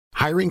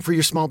Hiring for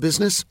your small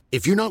business?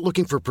 If you're not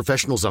looking for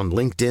professionals on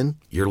LinkedIn,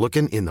 you're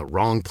looking in the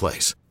wrong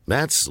place.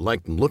 That's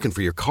like looking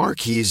for your car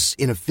keys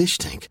in a fish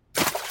tank.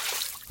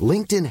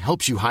 LinkedIn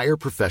helps you hire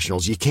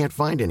professionals you can't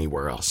find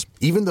anywhere else,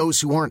 even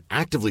those who aren't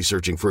actively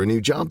searching for a new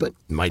job but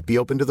might be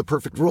open to the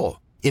perfect role.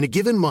 In a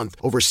given month,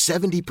 over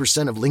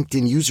 70% of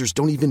LinkedIn users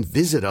don't even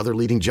visit other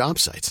leading job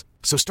sites.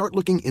 So start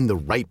looking in the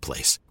right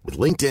place. With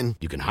LinkedIn,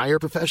 you can hire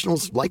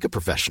professionals like a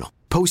professional.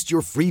 Post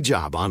your free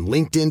job on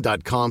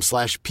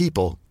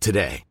linkedin.com/people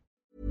today.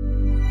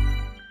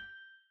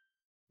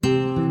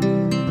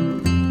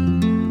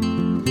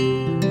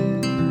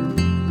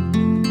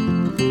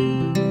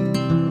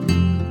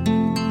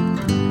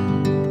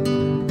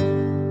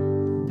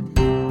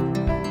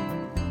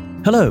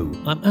 Hello,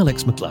 I'm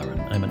Alex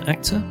McLaren. I'm an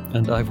actor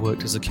and I've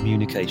worked as a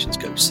communications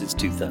coach since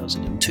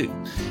 2002.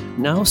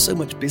 Now so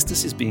much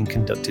business is being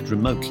conducted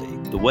remotely.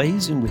 The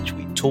ways in which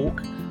we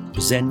talk,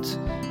 present,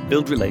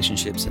 build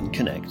relationships and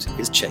connect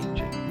is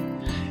changing.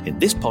 In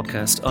this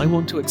podcast, I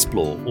want to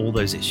explore all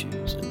those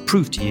issues and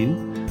prove to you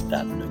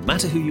that no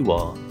matter who you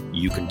are,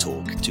 you can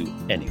talk to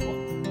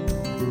anyone.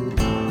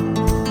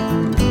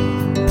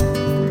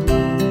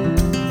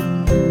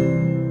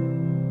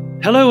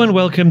 Hello and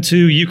welcome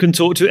to You Can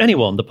Talk to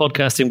Anyone, the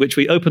podcast in which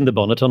we open the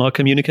bonnet on our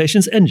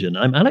communications engine.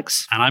 I'm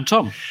Alex. And I'm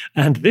Tom.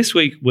 And this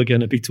week we're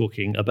going to be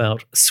talking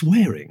about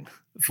swearing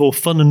for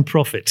fun and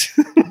profit.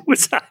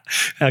 Was that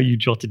how you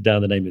jotted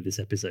down the name of this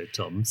episode,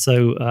 Tom?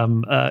 So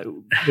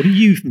what do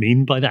you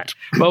mean by that?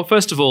 Well,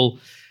 first of all,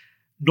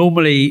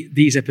 normally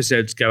these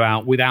episodes go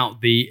out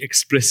without the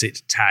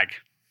explicit tag.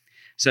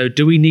 So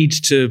do we need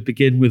to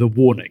begin with a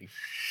warning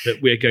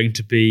that we're going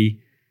to be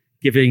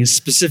giving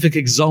specific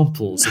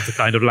examples of the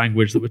kind of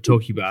language that we're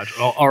talking about,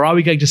 or are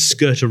we going to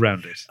skirt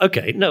around it?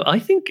 Okay, no, I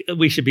think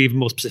we should be even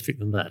more specific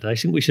than that. I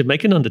think we should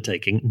make an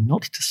undertaking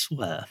not to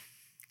swear.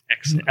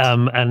 Excellent.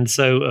 And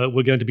so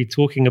we're going to be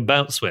talking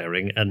about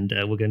swearing, and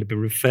we're going to be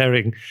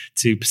referring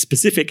to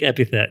specific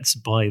epithets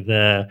by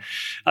their,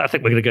 I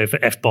think we're going to go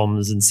for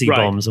F-bombs and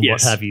C-bombs and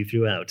what have you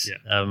throughout. Yeah.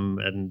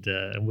 And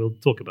we'll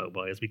talk about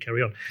why as we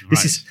carry on.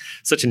 This is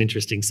such an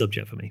interesting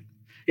subject for me.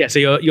 Yeah, so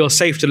you're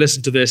safe to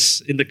listen to this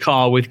in the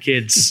car with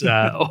kids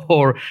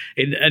or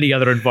in any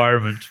other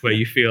environment where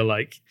you feel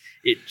like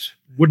it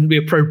wouldn't be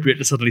appropriate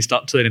to suddenly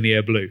start turning the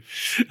air blue.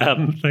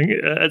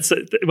 So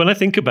when I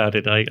think about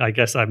it, I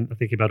guess I'm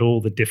thinking about all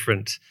the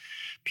different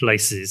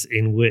places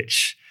in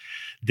which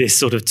this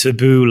sort of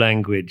taboo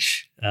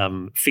language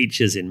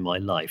features in my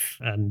life.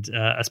 And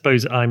I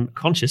suppose I'm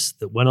conscious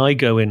that when I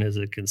go in as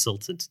a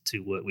consultant to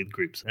work with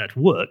groups at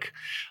work,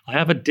 I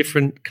have a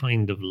different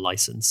kind of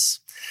license.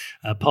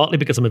 Partly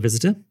because I'm a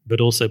visitor, but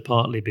also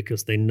partly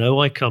because they know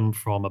I come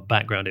from a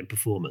background in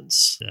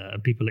performance.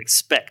 People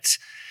expect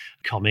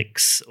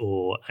comics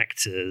or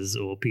actors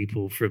or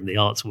people from the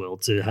arts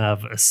world to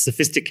have a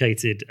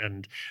sophisticated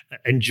and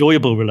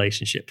enjoyable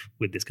relationship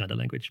with this kind of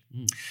language.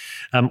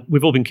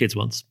 We've all been kids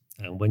once.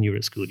 And when you're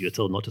at school, you're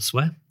told not to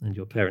swear, and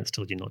your parents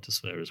told you not to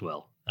swear as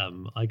well.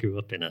 I grew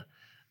up in a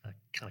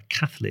kind of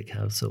Catholic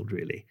household,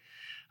 really.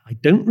 I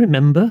don't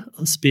remember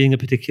us being a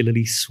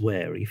particularly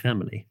sweary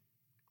family.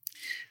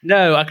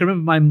 No, I can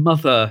remember my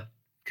mother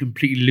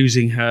completely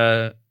losing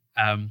her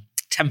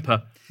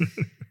temper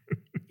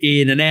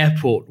in an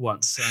airport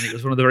once. And it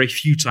was one of the very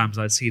few times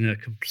I'd seen her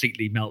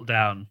completely melt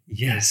down.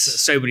 Yes.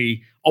 So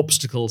many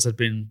obstacles had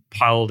been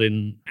piled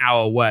in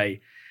our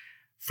way,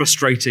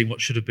 frustrating what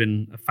should have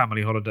been a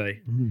family holiday.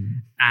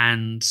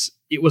 And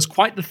it was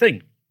quite the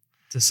thing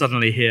to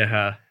suddenly hear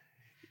her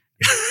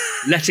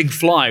letting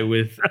fly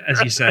with,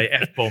 as you say,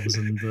 F-bombs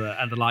and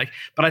the like.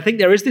 But I think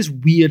there is this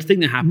weird thing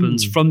that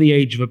happens from the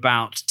age of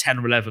about 10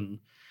 or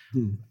 11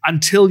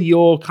 until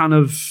you're kind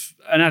of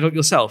an adult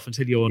yourself,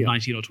 until you're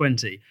 19 or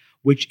 20,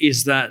 which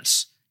is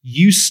that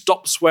you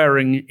stop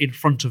swearing in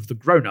front of the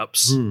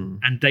grown-ups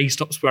and they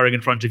stop swearing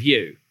in front of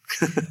you.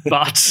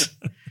 But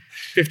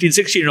 15,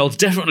 16-year-olds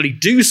definitely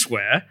do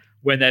swear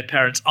when their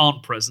parents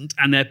aren't present,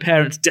 and their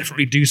parents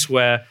definitely do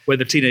swear when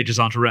the teenagers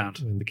aren't around.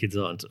 When the kids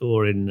aren't,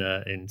 or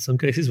in some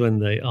cases when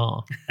they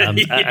are.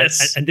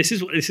 Yes. And this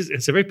is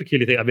it's a very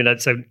peculiar thing. I mean,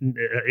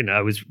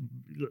 I was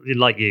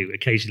like you.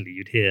 Occasionally,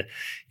 you'd hear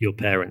your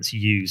parents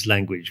use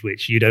language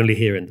which you'd only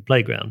hear in the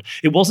playground.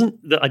 It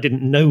wasn't that I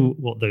didn't know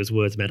what those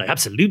words meant. I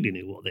absolutely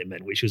knew what they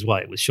meant, which was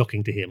why it was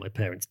shocking to hear my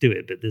parents do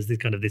it. But there's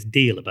this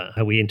deal about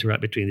how we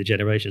interact between the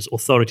generations,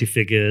 authority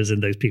figures,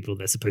 and those people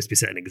they're supposed to be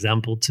setting an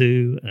example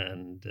to,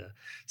 and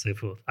so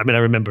forth. I mean, I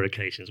remember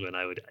occasions when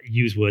I would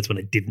use words when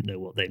I didn't know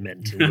what they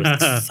meant and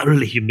was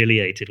thoroughly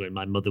humiliated when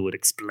my mother would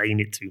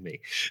explain it to me.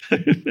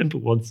 I remember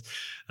once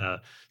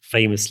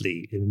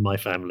famously in my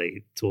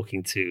family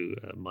talking to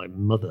my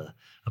mother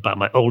about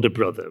my older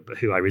brother,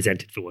 who I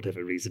resented for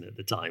whatever reason at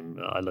the time.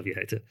 I love you,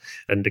 hater.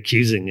 And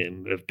accusing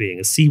him of being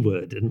a C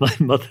word. And my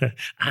mother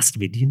asked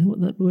me, do you know what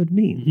that word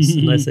means?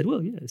 And I said,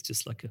 well, yeah, it's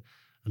just like a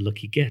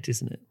lucky get,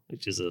 isn't it?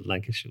 Which is a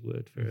Lancashire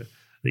word for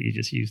that you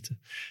just used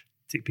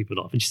tick people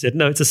off. And she said,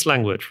 no, it's a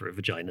slang word for a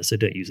vagina, so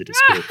don't use it at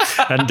school.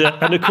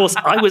 and of course,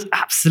 I was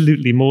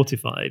absolutely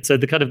mortified. So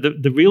the kind of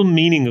the real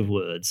meaning of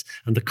words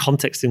and the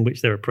context in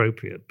which they're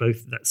appropriate,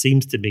 both that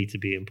seems to me to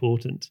be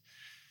important.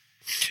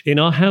 In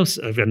our house,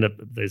 and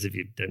those of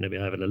you who don't know me,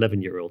 I have an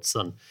 11-year-old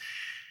son.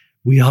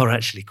 We are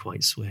actually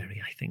quite sweary,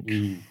 I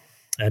think.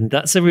 And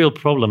that's a real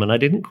problem. And I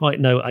didn't quite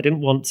know, I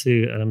didn't want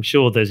to, and I'm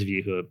sure those of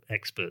you who are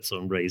experts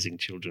on raising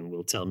children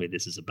will tell me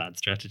this is a bad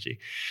strategy,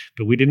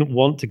 but we didn't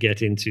want to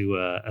get into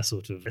a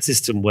sort of a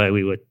system where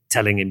we were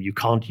telling him, you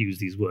can't use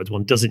these words,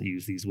 one doesn't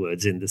use these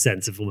words, in the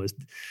sense of almost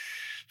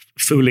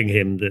fooling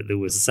him that there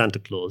was a Santa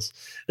Claus.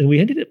 And we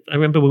ended up, I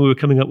remember when we were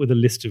coming up with a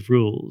list of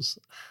rules,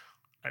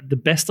 the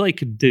best I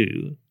could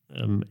do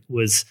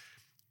was,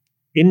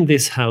 in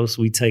this house,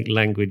 we take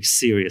language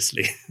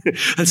seriously.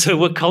 And so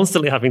we're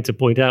constantly having to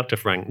point out to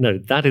Frank, no,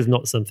 that is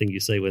not something you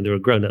say when there are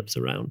grown-ups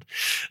around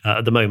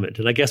at the moment.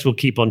 And I guess we'll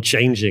keep on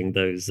changing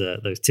those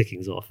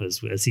tickings off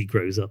as he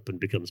grows up and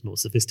becomes more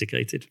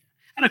sophisticated.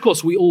 And of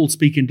course, we all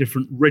speak in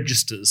different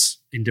registers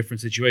in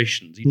different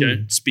situations. You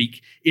don't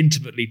speak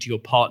intimately to your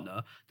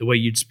partner the way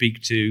you'd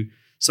speak to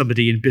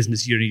somebody in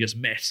business you only just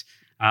met.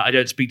 I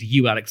don't speak to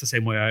you, Alex, the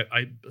same way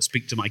I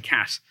speak to my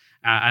cat.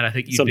 And I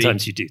think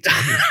sometimes you do.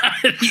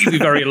 You'd be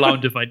very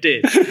alarmed if I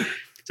did.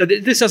 So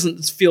this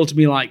doesn't feel to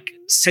me like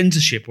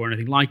censorship or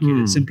anything like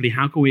it. It's simply,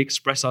 how can we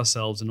express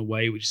ourselves in a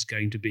way which is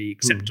going to be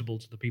acceptable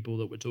to the people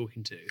that we're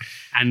talking to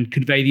and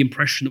convey the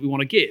impression that we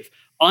want to give.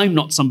 I'm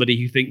not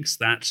somebody who thinks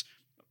that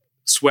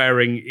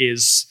swearing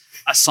is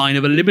a sign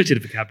of a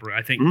limited vocabulary.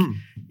 I think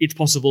it's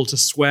possible to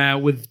swear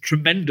with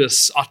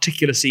tremendous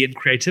articulacy and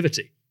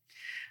creativity.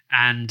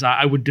 And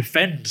I would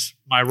defend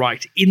my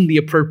right in the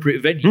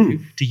appropriate venue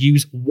to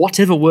use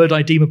whatever word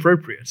I deem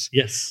appropriate.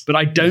 Yes. But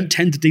I don't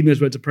tend to deem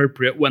those words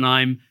appropriate when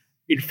I'm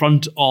in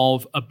front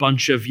of a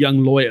bunch of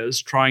young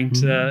lawyers trying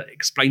to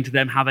explain to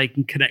them how they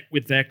can connect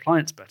with their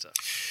clients better.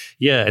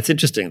 Yeah, it's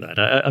interesting that.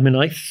 I mean,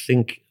 I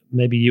think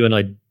maybe you and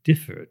I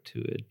differ to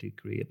a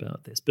degree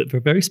about this, but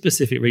for very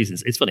specific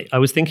reasons. It's funny. I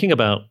was thinking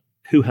about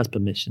who has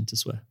permission to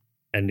swear,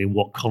 and in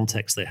what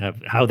context they have,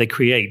 how they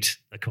create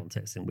a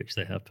context in which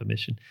they have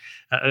permission.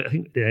 I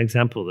think the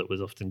example that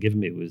was often given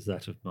me was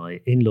that of my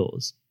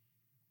in-laws.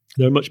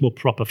 They're a much more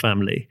proper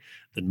family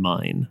than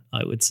mine,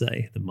 I would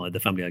say, than the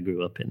family I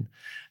grew up in.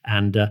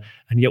 And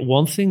yet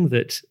one thing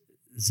that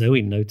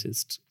Zoe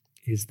noticed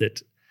is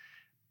that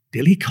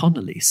Billy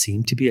Connolly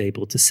seemed to be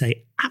able to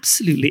say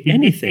absolutely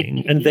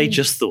anything, and they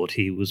just thought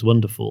he was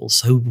wonderful.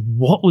 So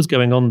what was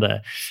going on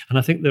there? And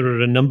I think there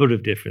are a number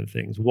of different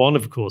things. One,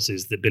 of course,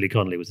 is that Billy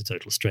Connolly was a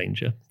total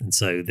stranger, and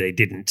so they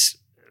didn't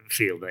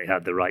feel they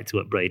had the right to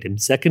upbraid him.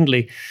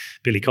 Secondly,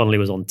 Billy Connolly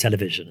was on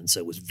television and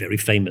so was very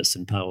famous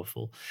and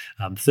powerful.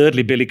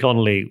 Thirdly, Billy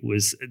Connolly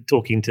was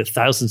talking to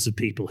thousands of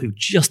people who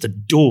just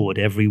adored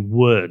every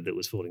word that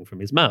was falling from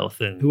his mouth.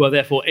 And who are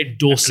therefore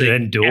endorsing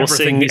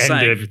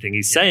everything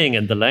he's saying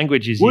and the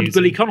language he's using. Would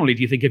Billy Connolly,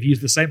 do you think, have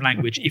used the same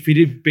language if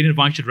he'd been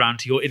invited round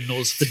to your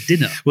in-laws for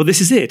dinner? Well,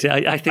 this is it. I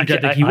don't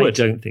think he would.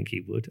 I don't think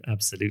he would,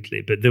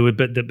 absolutely. But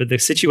the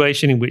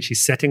situation in which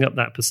he's setting up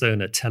that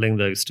persona, telling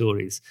those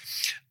stories,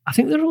 I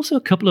think there are also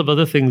a couple of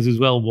other things as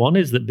well. One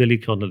is that Billy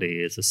Connolly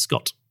is a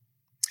Scot.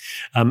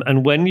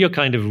 And when you're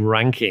kind of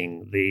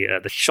ranking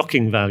the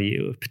shocking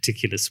value of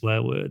particular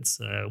swear words,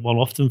 one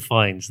often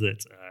finds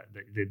that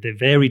they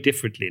vary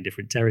differently in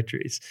different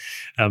territories.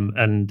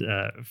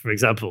 For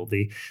example,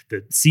 the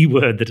C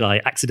word that I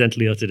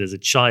accidentally uttered as a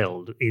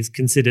child is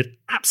considered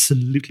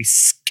absolutely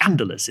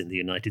scandalous in the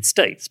United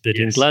States, but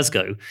in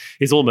Glasgow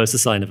is almost a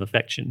sign of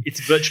affection. It's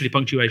virtually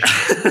punctuation.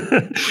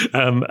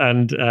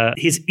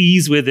 His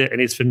ease with it and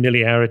his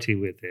familiarity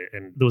with it.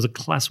 And there was a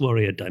class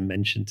warrior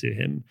dimension to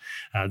him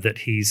that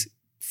he's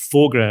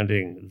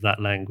foregrounding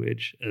that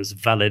language as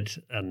valid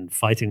and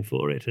fighting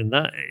for it. And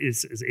that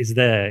is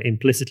there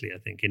implicitly, I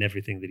think, in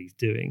everything that he's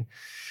doing.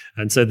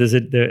 And so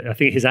I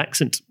think his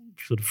accent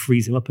sort of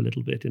frees him up a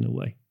little bit in a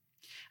way.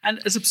 And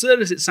as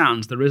absurd as it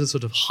sounds, there is a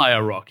sort of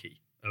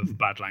hierarchy of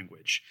bad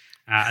language.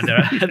 And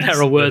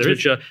there are words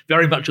which are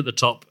very much at the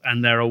top,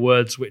 and there are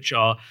words which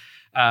are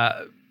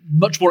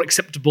much more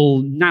acceptable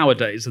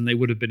nowadays than they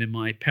would have been in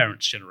my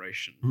parents'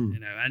 generation,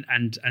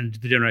 and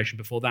the generation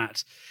before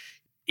that.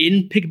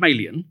 In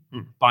Pygmalion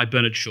by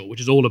Bernard Shaw,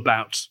 which is all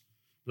about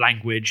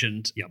language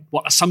and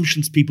what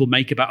assumptions people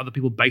make about other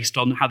people based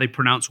on how they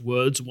pronounce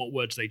words and what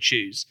words they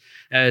choose,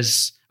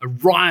 there's a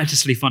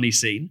riotously funny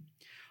scene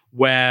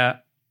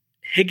where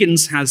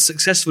Higgins has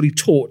successfully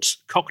taught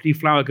Cockney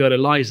flower girl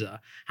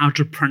Eliza how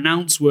to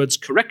pronounce words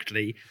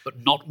correctly, but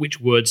not which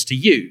words to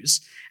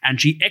use.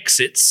 And she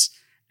exits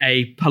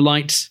a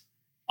polite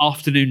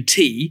afternoon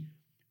tea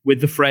with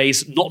the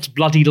phrase, "not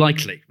bloody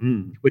likely,"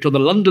 which on the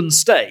London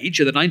stage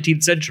in the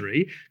 19th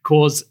century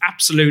caused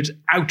absolute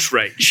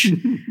outrage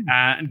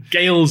and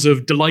gales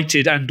of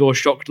delighted and or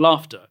shocked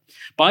laughter.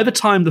 By the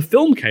time the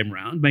film came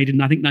round, made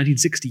in, I think,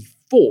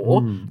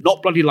 1964,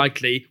 "not bloody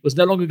likely" was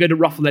no longer going to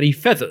ruffle any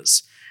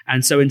feathers.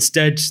 And so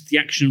instead, the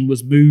action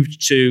was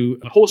moved to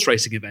a horse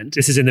racing event.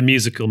 This is in the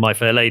musical My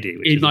Fair Lady.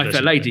 In My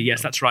Fair Lady,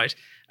 yes, that's right.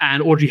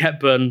 And Audrey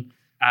Hepburn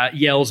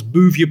yells,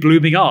 "Move your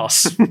blooming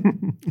arse,"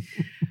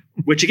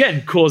 which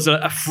again caused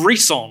a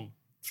frisson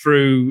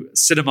through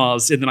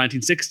cinemas in the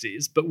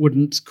 1960s, but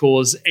wouldn't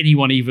cause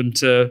anyone even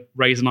to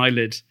raise an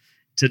eyelid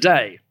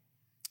today.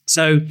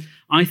 So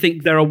I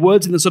think there are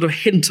words in the sort of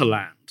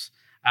hinterland.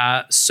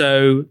 I'm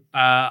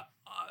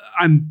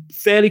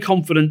fairly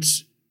confident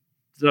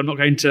that I'm not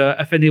going to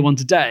offend anyone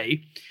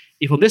today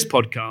if on this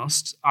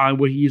podcast I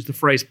will use the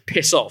phrase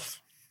piss off,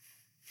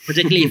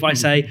 particularly if I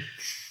say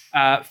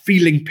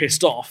feeling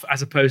pissed off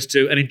as opposed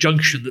to an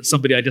injunction that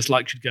somebody I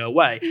dislike should go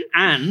away.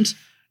 And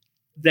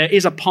there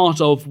is a part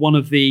of one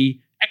of the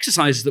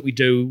exercises that we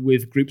do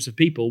with groups of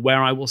people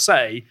where I will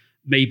say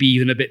maybe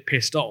even a bit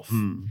pissed off.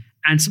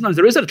 And sometimes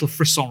there is a little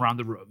frisson around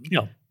the room,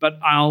 but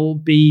I'll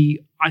be,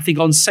 I think,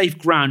 on safe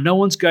ground. No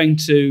one's going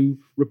to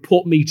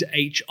report me to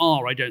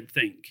HR, I don't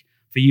think,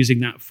 for using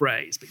that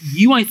phrase. But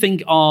you, I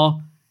think,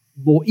 are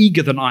more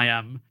eager than I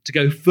am to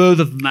go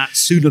further than that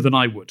sooner than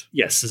I would.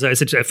 Yes. So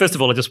first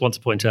of all, I just want to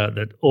point out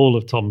that all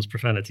of Tom's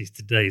profanities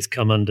today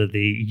come under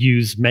the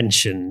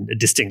use-mention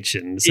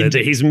distinction. So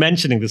that he's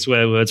mentioning the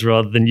swear words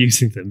rather than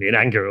using them in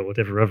anger or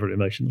whatever other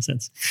emotional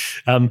sense.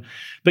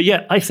 But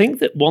yeah, I think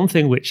that one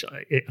thing which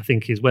I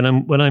think is when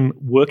I'm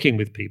working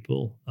with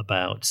people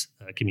about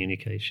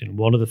communication,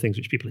 one of the things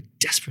which people are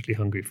desperately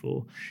hungry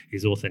for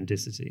is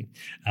authenticity.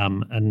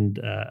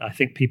 I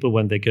think people,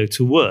 when they go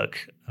to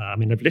work,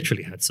 I've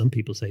literally had some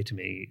people say to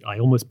me, I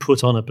almost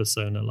put on a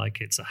persona like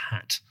it's a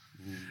hat.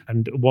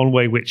 And one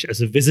way which,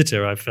 as a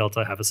visitor, I felt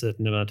I have a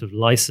certain amount of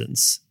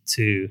license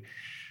to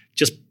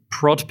just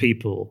prod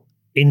people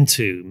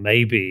into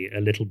maybe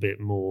a little bit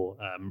more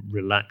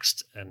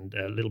relaxed and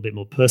a little bit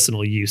more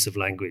personal use of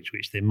language,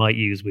 which they might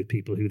use with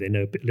people who they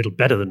know a little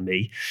better than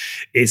me,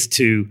 is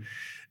to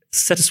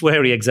set a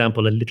sweary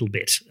example a little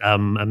bit,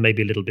 and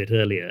maybe a little bit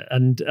earlier.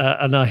 And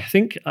I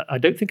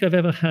don't think I've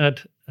ever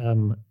had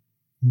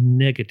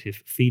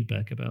negative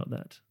feedback about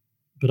that.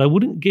 But I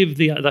wouldn't give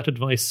that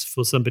advice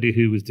for somebody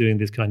who was doing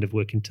this kind of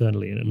work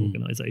internally in an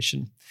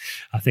organization.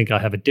 I think I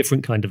have a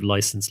different kind of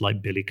license like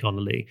Billy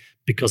Connolly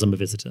because I'm a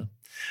visitor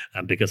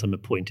and because I'm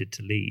appointed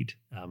to lead.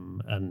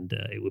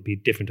 It would be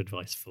different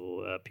advice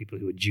for people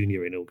who are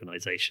junior in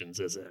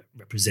organizations as a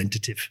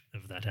representative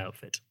of that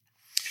outfit.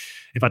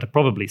 In fact, I'd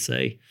probably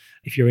say,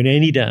 if you're in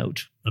any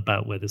doubt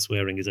about whether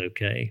swearing is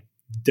okay,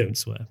 don't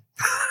swear.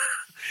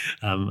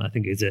 I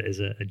think is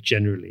a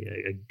generally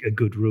a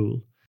good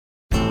rule.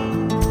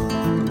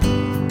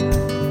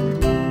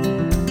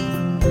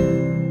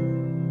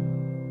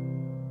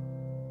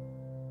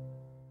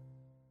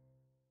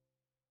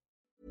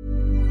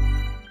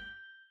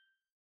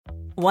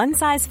 One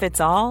size fits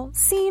all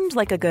seemed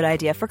like a good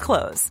idea for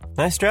clothes.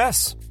 Nice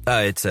dress.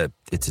 It's a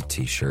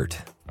t-shirt.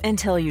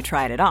 Until you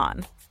tried it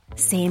on.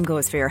 Same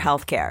goes for your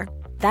healthcare.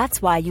 That's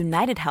why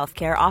United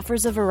Healthcare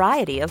offers a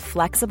variety of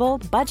flexible,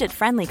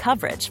 budget-friendly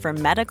coverage for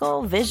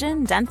medical,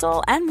 vision,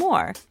 dental, and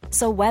more.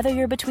 So whether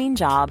you're between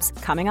jobs,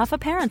 coming off a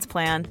parent's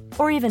plan,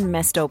 or even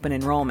missed open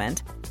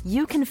enrollment,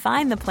 you can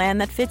find the plan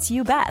that fits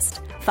you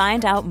best.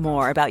 Find out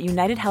more about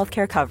United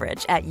Healthcare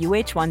coverage at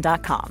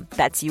uh1.com.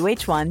 That's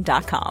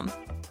uh1.com.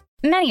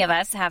 Many of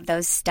us have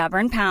those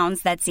stubborn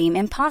pounds that seem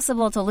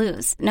impossible to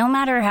lose, no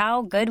matter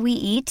how good we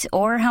eat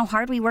or how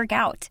hard we work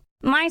out.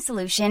 My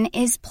solution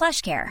is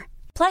PlushCare.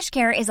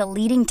 PlushCare is a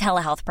leading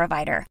telehealth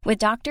provider with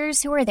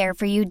doctors who are there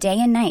for you day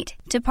and night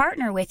to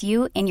partner with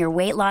you in your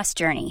weight loss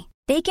journey.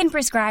 They can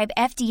prescribe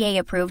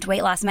FDA-approved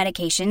weight loss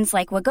medications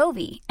like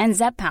Wegovy and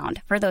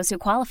Zepbound for those who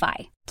qualify.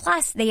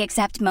 Plus, they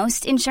accept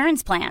most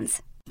insurance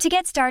plans. To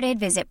get started,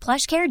 visit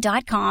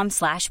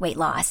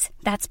plushcare.com/weightloss.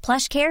 That's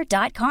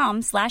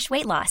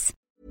plushcare.com/weightloss.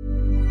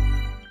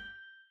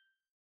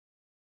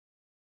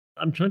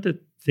 I'm trying to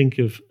think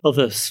of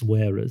other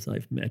swearers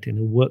I've met in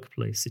a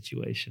workplace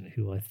situation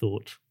who I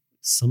thought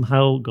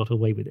somehow got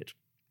away with it.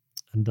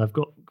 And I've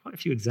got quite a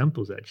few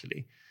examples,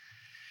 actually.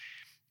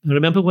 I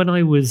remember when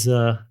I was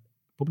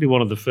probably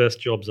one of the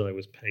first jobs I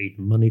was paid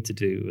money to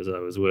do was I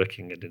was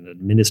working at an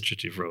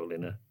administrative role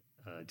in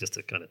just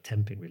a kind of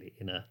temping, really,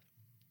 in a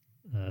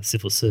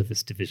civil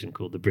service division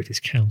called the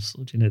British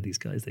Council. Do you know these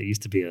guys? They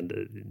used to be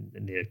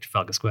near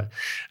Trafalgar Square.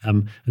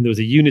 And there was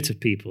a unit of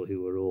people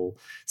who were all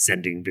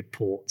sending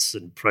reports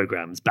and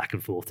programs back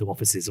and forth to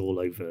offices all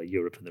over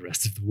Europe and the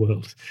rest of the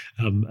world.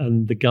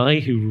 And the guy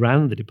who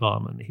ran the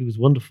department, he was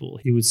wonderful.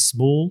 He was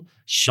small,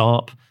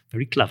 sharp,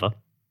 very clever.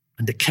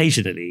 And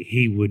occasionally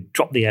he would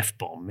drop the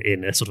F-bomb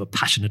in a sort of a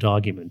passionate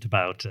argument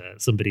about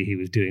somebody he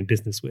was doing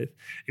business with,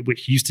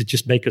 which used to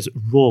just make us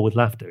roar with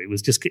laughter. It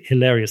was just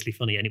hilariously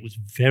funny, and it was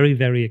very,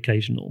 very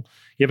occasional.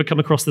 You ever come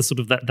across this sort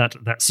of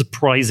that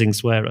surprising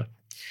swearer?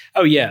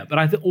 Oh yeah, but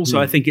I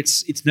think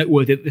it's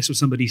noteworthy that this was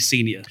somebody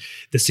senior.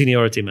 The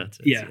seniority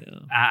matters. Yeah.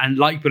 And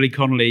like Billy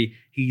Connolly,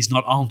 he's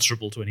not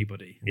answerable to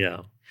anybody.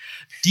 Yeah.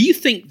 Do you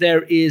think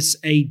there is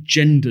a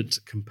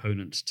gendered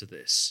component to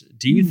this?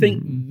 Do you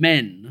think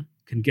men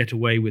can get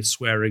away with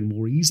swearing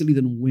more easily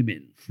than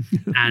women?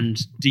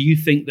 And do you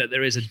think that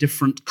there is a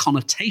different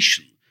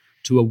connotation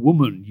to a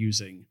woman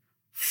using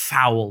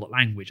foul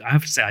language. I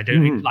have to say, I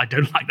don't like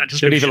that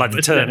description. Don't even like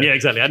the term. Yeah,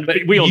 exactly. And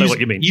we all know what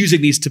you mean.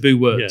 Using these taboo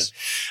words.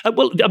 Yeah.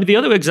 Well, I mean, the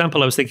other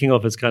example I was thinking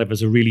of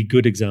as a really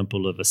good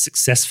example of a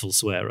successful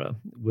swearer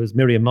was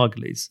Miriam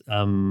Margolyes,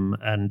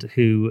 and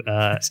who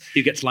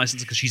gets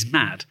licensed because she's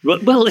mad.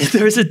 Well,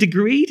 there is a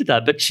degree to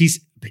that, but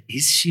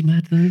is she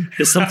mad though?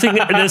 There's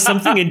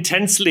something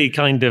intensely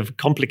kind of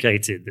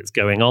complicated that's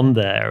going on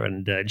there,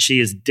 and she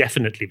is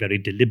definitely very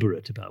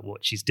deliberate about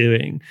what she's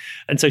doing,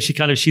 and so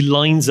she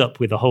lines up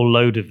with a whole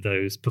load of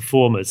those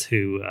performers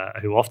who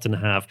often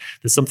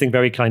there's something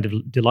very kind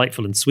of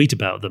delightful and sweet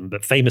about them,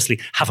 but famously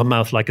have a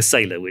mouth like a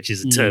sailor, which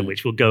is a term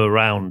which will go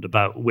around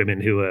about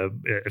women who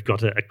have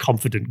got a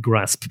confident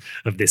grasp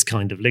of this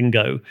kind of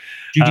lingo.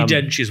 Judi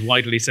Dench is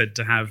widely said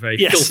to have a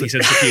filthy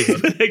sense of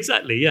humour.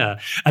 Exactly, yeah.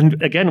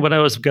 And again, when I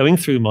was going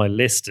through my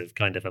list of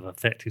kind of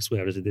effective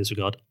swearers in this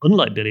regard,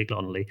 unlike Billy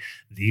Connolly,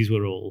 these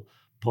were all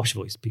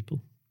posh-voiced people.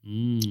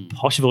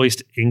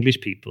 Posh-voiced English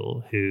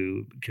people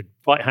who could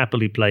quite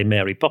happily play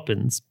Mary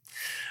Poppins.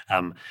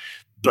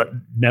 But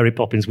Mary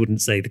Poppins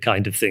wouldn't say the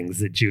kind of things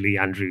that Julie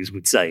Andrews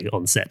would say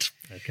on set.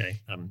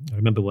 Okay, I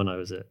remember when I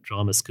was at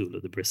drama school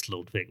at the Bristol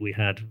Old Vic, we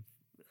had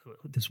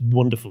this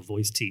wonderful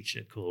voice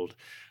teacher called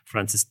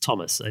Francis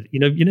Thomas. You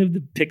know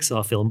the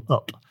Pixar film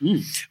Up.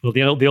 Well,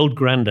 the old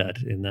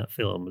granddad in that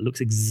film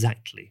looks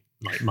exactly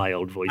like my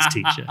old voice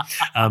teacher.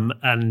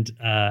 And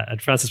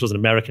Francis was an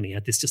American. He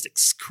had this just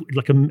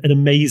an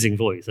amazing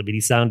voice. I mean,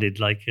 he sounded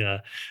like,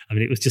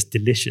 it was just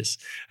delicious.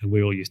 And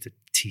we all used to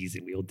tease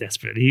him. We all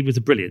desperately. He was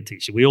a brilliant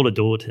teacher. We all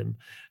adored him.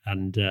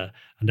 And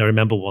I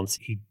remember once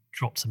he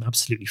dropped some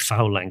absolutely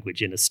foul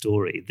language in a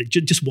story that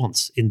just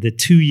once in the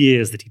 2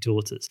 years that he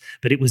taught us.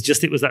 But it was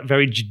that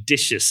very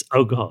judicious,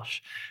 oh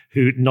gosh,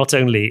 who not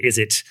only is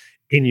it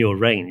in your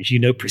range, you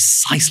know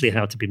precisely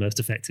how to be most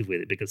effective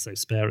with it because so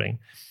sparing.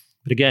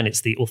 But again,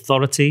 it's the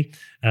authority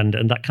and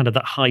that kind of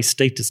that high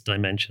status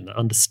dimension, that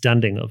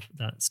understanding of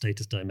that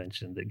status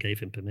dimension that gave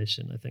him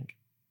permission, I think.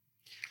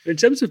 In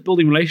terms of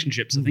building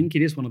relationships, I think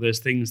it is one of those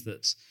things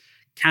that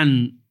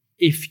can,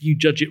 if you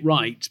judge it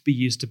right, be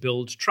used to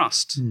build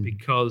trust.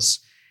 Because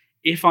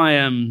if I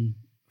am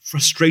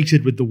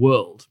frustrated with the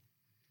world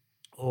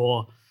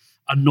or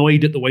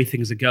annoyed at the way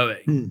things are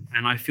going,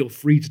 and I feel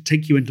free to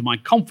take you into my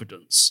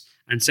confidence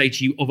and say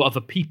to you of other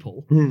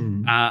people,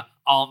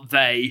 aren't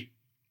they...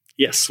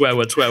 Yes, swear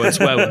word,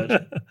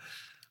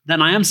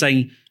 then I am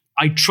saying,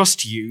 I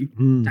trust you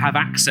to have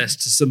access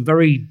to some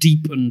very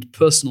deep and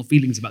personal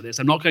feelings about this.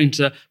 I'm not going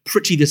to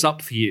pretty this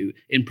up for you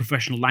in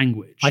professional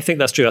language. I think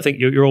that's true. I think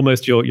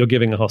you're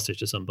giving a hostage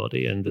to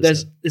somebody. And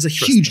there's a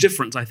huge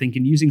difference, I think,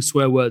 in using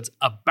swear words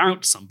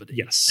about somebody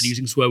and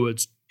using swear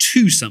words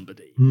to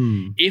somebody.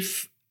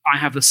 If I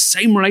have the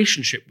same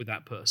relationship with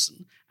that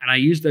person and I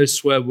use those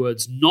swear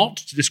words not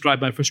to describe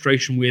my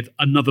frustration with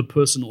another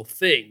person or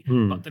thing,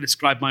 but to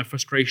describe my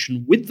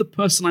frustration with the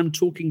person I'm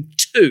talking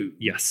to.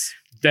 Yes.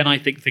 Then I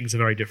think things are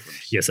very different.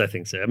 Yes, I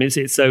think so. I mean,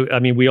 it's so. I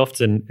mean, we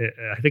often.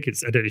 I think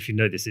it's. I don't know if you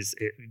know this.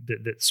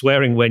 That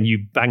swearing when you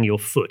bang your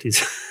foot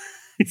is.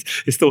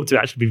 It's thought to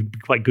actually be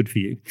quite good for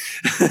you.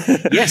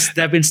 Yes,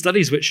 there have been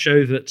studies which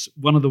show that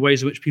one of the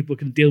ways in which people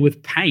can deal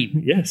with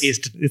pain is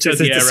to turn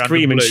the air around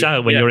scream and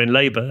shout when you're in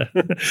labour.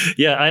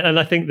 And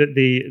I think that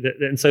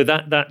and so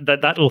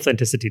that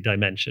authenticity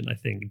dimension, I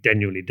think,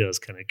 genuinely does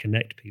kind of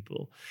connect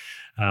people.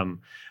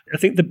 I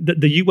think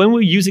when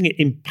we're using it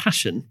in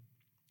passion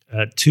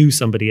to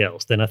somebody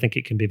else, then I think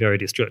it can be very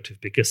destructive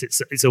because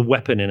it's a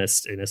weapon in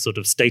a sort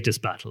of status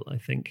battle, I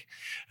think.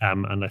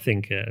 And I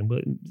think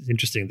it's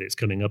interesting that it's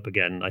coming up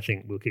again. I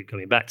think we'll keep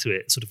coming back to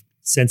it. Sort of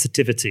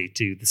sensitivity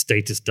to the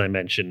status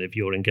dimension of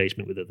your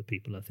engagement with other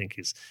people, I think,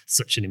 is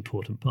such an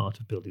important part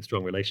of building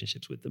strong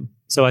relationships with them.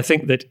 So I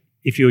think that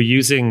if you're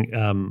using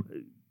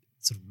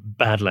sort of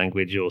bad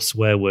language or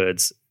swear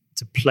words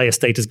to play a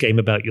status game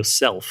about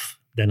yourself,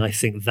 then I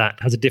think that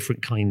has a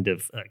different kind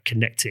of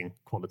connecting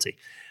quality.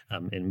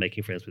 In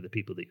making friends with the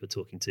people that you're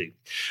talking to.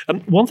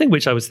 One thing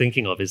which I was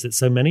thinking of is that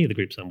so many of the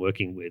groups I'm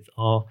working with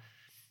are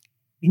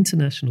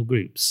international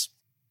groups.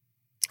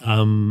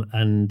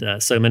 And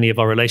so many of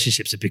our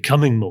relationships are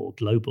becoming more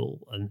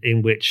global, and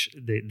in which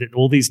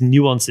all these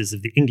nuances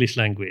of the English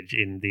language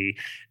in the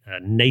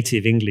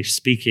native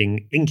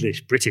English-speaking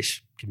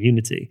British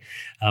community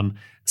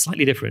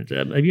slightly different.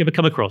 Have you ever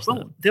come across that?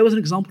 Well, there was an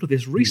example of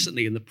this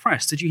recently in the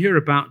press. Did you hear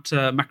about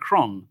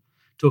Macron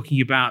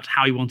talking about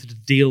how he wanted to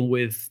deal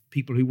with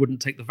people who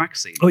wouldn't take the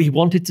vaccine? Oh, he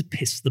wanted to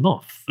piss them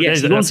off. Yes,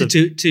 he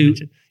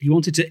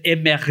wanted to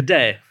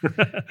emmerder,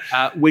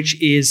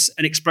 which is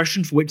an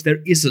expression for which there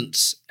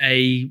isn't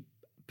a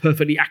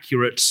perfectly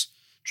accurate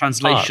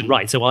translation.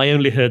 Right, so I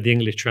only heard the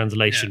English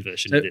translation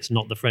version of this,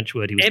 not the French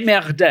word he was...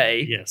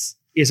 Emmerder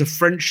is a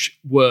French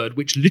word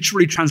which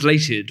literally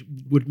translated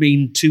would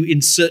mean to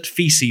insert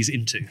feces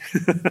into.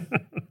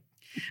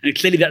 And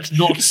clearly that's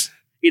not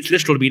its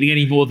literal meaning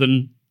any more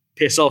than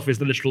piss off is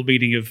the literal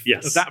meaning of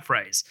that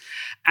phrase.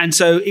 And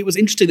so it was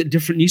interesting that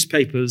different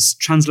newspapers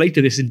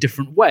translated this in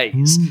different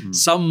ways.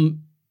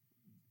 Some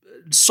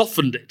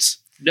softened it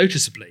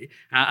noticeably,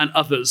 and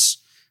others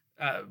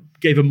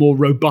gave a more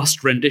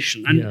robust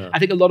rendition. And I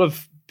think a lot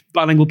of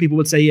bilingual people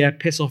would say, yeah,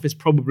 piss off is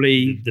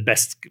probably the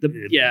best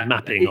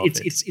mapping of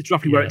it. It's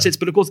roughly where it sits.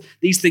 But of course,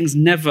 these things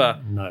never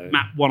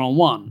map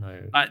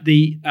one-on-one.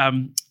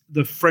 No.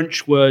 The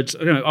French words,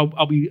 I don't know,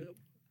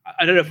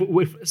 I don't know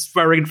if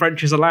swearing in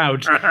French is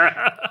allowed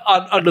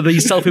under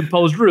these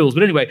self-imposed rules.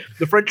 But anyway,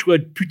 the French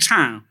word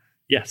putain,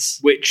 yes,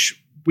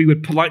 which we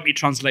would politely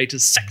translate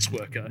as sex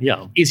worker,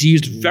 is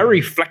used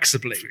very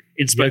flexibly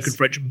in spoken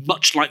French,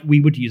 much like we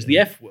would use the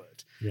F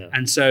word. Yeah.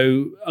 And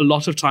so a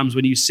lot of times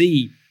when you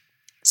see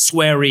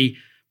sweary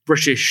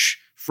British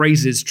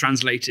phrases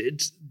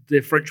translated,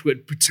 the French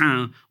word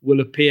putain will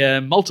appear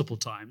multiple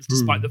times,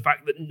 despite the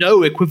fact that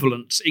no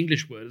equivalent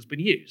English word has been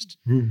used.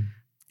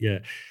 Yeah.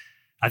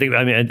 I think,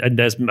 and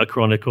there's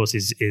Macron, of course,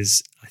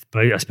 is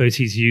I suppose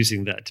he's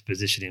using that to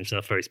position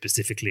himself very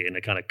specifically in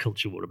a kind of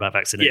culture war about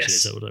vaccination,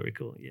 is that what I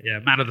recall? Yeah,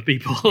 man of the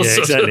people. Yeah,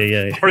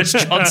 exactly, Boris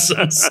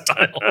Johnson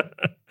style.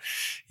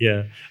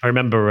 Yeah. I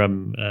remember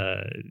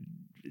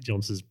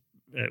Johnson's,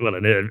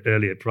 an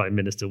earlier prime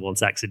minister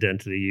once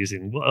accidentally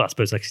using, I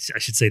suppose I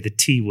should say the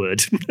T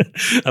word,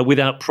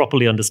 without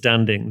properly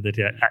understanding that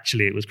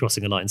actually it was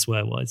crossing a line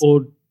swear-wise.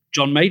 Or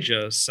John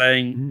Major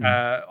saying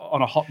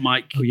on a hot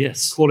mic,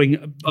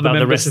 calling other about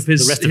members of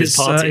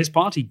his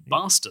party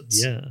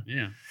bastards.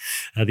 Yeah.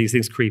 These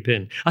things creep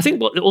in. I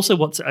think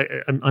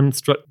I'm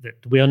struck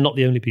that we are not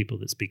the only people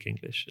that speak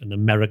English, and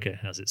America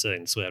has its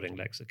own swearing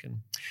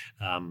lexicon.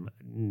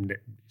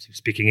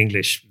 Speaking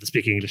English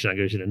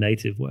language in a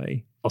native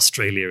way.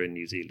 Australia and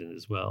New Zealand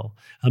as well.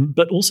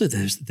 But also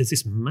there's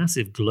this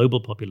massive global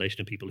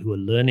population of people who are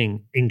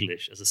learning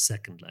English as a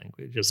second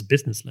language, as a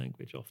business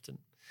language often.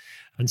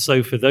 And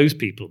so for those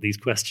people, these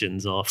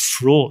questions are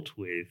fraught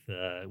with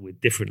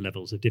different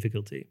levels of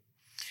difficulty.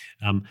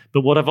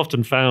 But what I've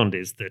often found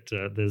is that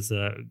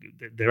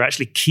they're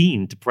actually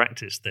keen to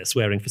practice their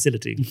swearing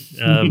facility,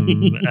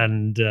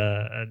 and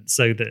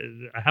so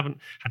that I haven't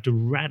had to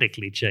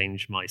radically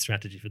change my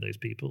strategy for those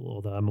people.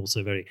 Although I'm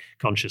also very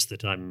conscious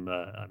that I'm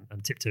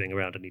tiptoeing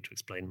around. I need to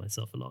explain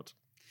myself a lot.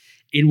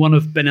 In one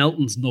of Ben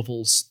Elton's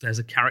novels, there's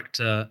a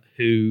character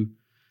who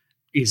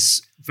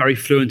is very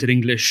fluent in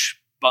English,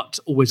 but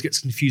always gets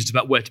confused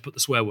about where to put the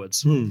swear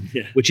words,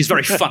 which is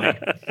very funny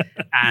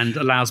and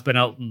allows Ben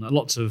Elton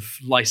lots of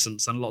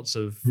license and lots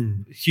of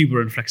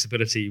humor and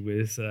flexibility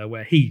with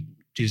where he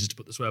chooses to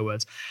put the swear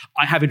words.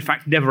 I have, in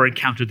fact, never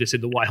encountered this in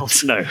the wild.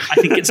 No. I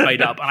think it's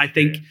made up. And I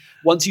think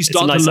once you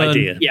start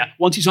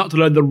once you start to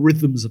learn the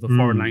rhythms of a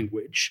foreign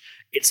language,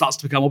 it starts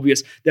to become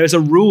obvious. There is a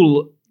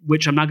rule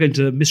which I'm now going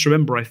to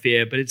misremember, I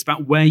fear, but it's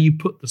about where you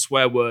put the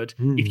swear word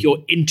if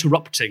you're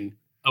interrupting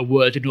a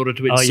word in order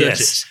to insert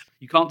it.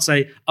 You can't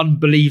say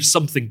unbelieve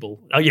something-able.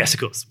 Oh, yes, of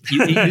course.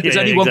 There's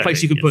only one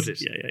place you can put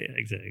it.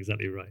 Yeah,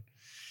 exactly right.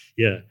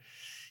 Yeah.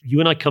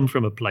 You and I come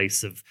from a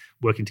place of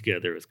working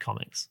together as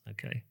comics,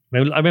 okay?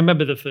 I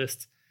remember the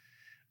first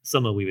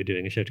summer we were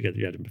doing a show together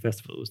at the Edinburgh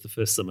Festival. It was the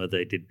first summer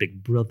they did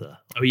Big Brother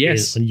on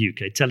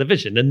UK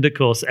television. And, of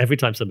course, every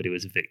time somebody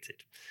was evicted,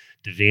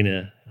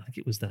 Davina, I think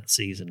it was that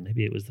season,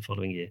 maybe it was the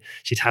following year,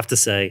 she'd have to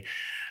say,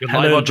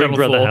 "Hello, Big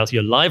Brother House,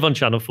 you're live on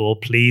Channel 4,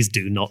 please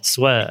do not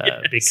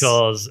swear."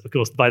 Because, of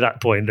course, by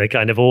that point, they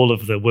kind of all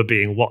of the were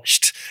being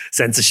watched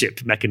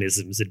censorship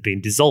mechanisms had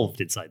been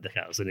dissolved inside the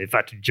house. And in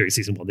fact, during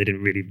season 1, they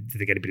didn't really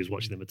think anybody was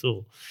watching them at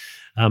all.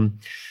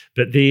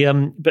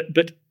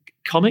 But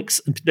comics,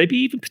 and maybe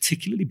even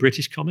particularly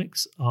British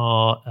comics,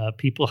 are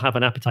people have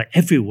an appetite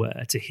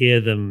everywhere to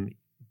hear them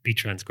be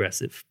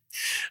transgressive.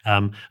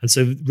 And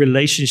so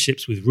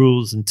relationships with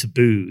rules and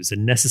taboos are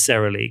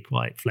necessarily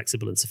quite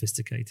flexible and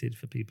sophisticated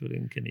for people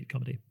in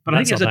comedy. But I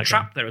think there's a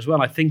trap there as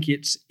well. I think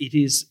it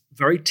is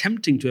very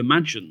tempting to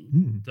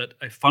imagine that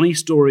a funny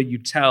story you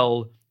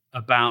tell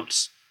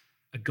about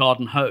a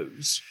garden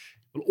hose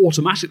will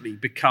automatically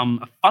become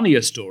a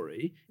funnier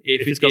story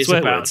if it is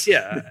about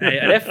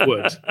an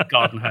F-word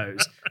garden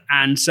hose.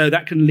 And so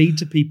that can lead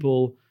to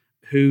people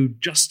who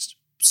just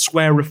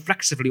swear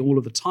reflexively all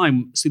of the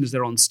time as soon as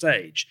they're on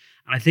stage.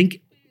 And I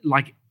think,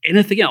 like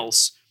anything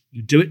else,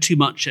 you do it too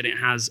much and it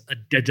has a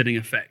deadening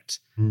effect.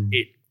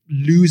 It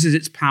loses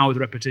its power with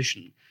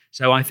repetition.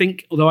 So I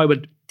think, although I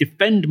would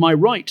defend my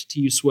right to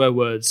use swear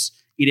words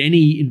in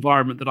any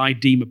environment that I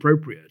deem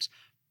appropriate,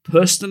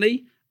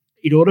 personally,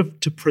 in order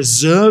to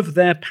preserve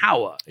their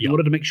power, in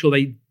order to make sure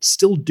they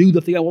still do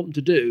the thing I want them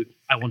to do,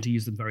 I want to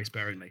use them very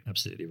sparingly.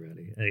 Absolutely,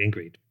 really.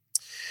 Agreed.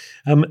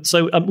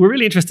 So we're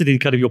really interested in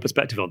kind of your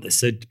perspective on this.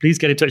 So please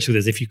get in touch with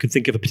us if you could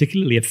think of a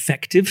particularly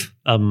effective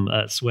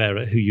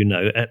swearer who you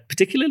know,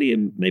 particularly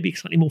in maybe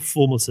slightly more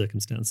formal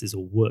circumstances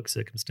or work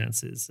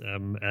circumstances.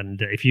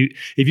 And if you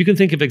can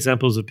think of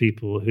examples of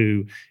people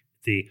who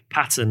the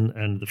pattern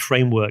and the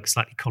framework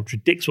slightly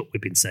contradicts what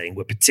we've been saying,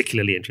 we're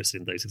particularly interested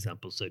in those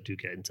examples, so do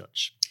get in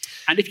touch.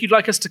 And if you'd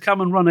like us to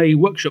come and run a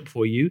workshop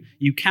for you,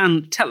 you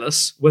can tell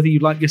us whether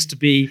you'd like this to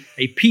be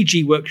a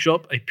PG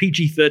workshop, a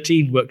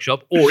PG-13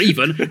 workshop, or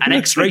even an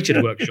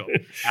X-rated workshop.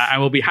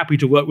 And we'll be happy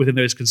to work within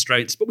those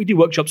constraints. But we do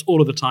workshops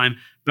all of the time,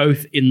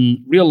 both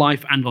in real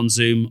life and on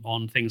Zoom,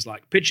 on things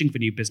like pitching for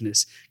new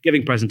business,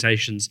 giving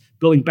presentations,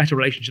 building better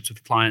relationships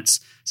with clients,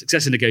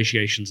 success in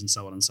negotiations, and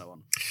so on and so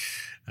on.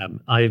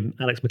 I'm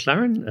Alex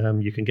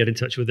McLaren. You can get in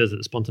touch with us at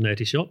the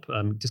Spontaneity Shop.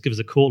 Just give us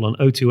a call on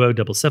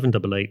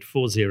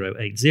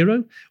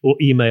 020-7788-4080 or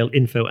email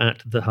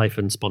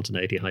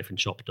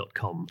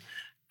info@the-spontaneity-shop.com.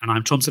 And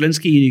I'm Tom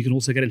Salinsky. You can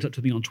also get in touch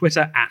with me on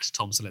Twitter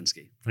 @Tom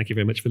Salinsky. Thank you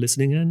very much for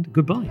listening, and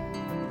goodbye.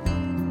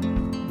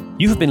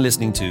 You have been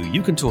listening to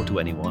You Can Talk to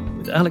Anyone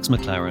with Alex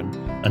McLaren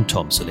and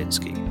Tom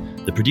Salinsky.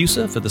 The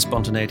producer for The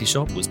Spontaneity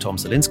Shop was Tom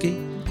Salinsky.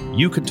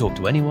 You Can Talk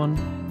to Anyone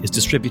is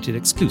distributed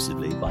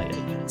exclusively by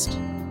Acast.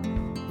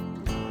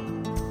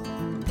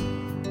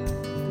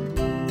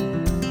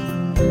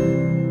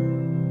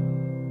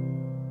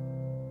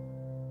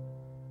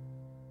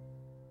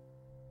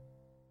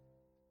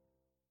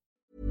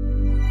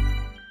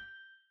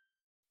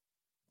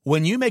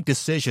 When you make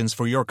decisions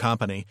for your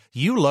company,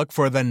 you look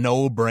for the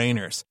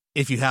no-brainers.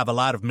 If you have a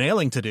lot of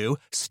mailing to do,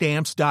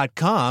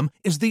 Stamps.com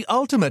is the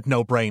ultimate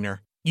no-brainer.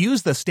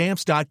 Use the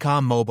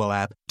Stamps.com mobile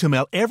app to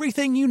mail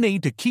everything you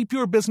need to keep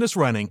your business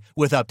running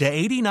with up to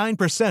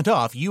 89%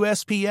 off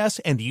USPS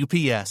and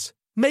UPS.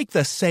 Make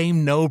the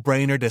same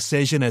no-brainer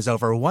decision as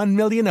over 1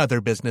 million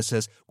other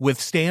businesses with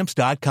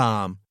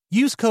Stamps.com.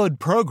 Use code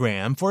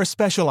PROGRAM for a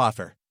special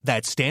offer.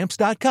 That's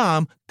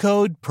Stamps.com,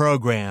 code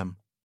PROGRAM.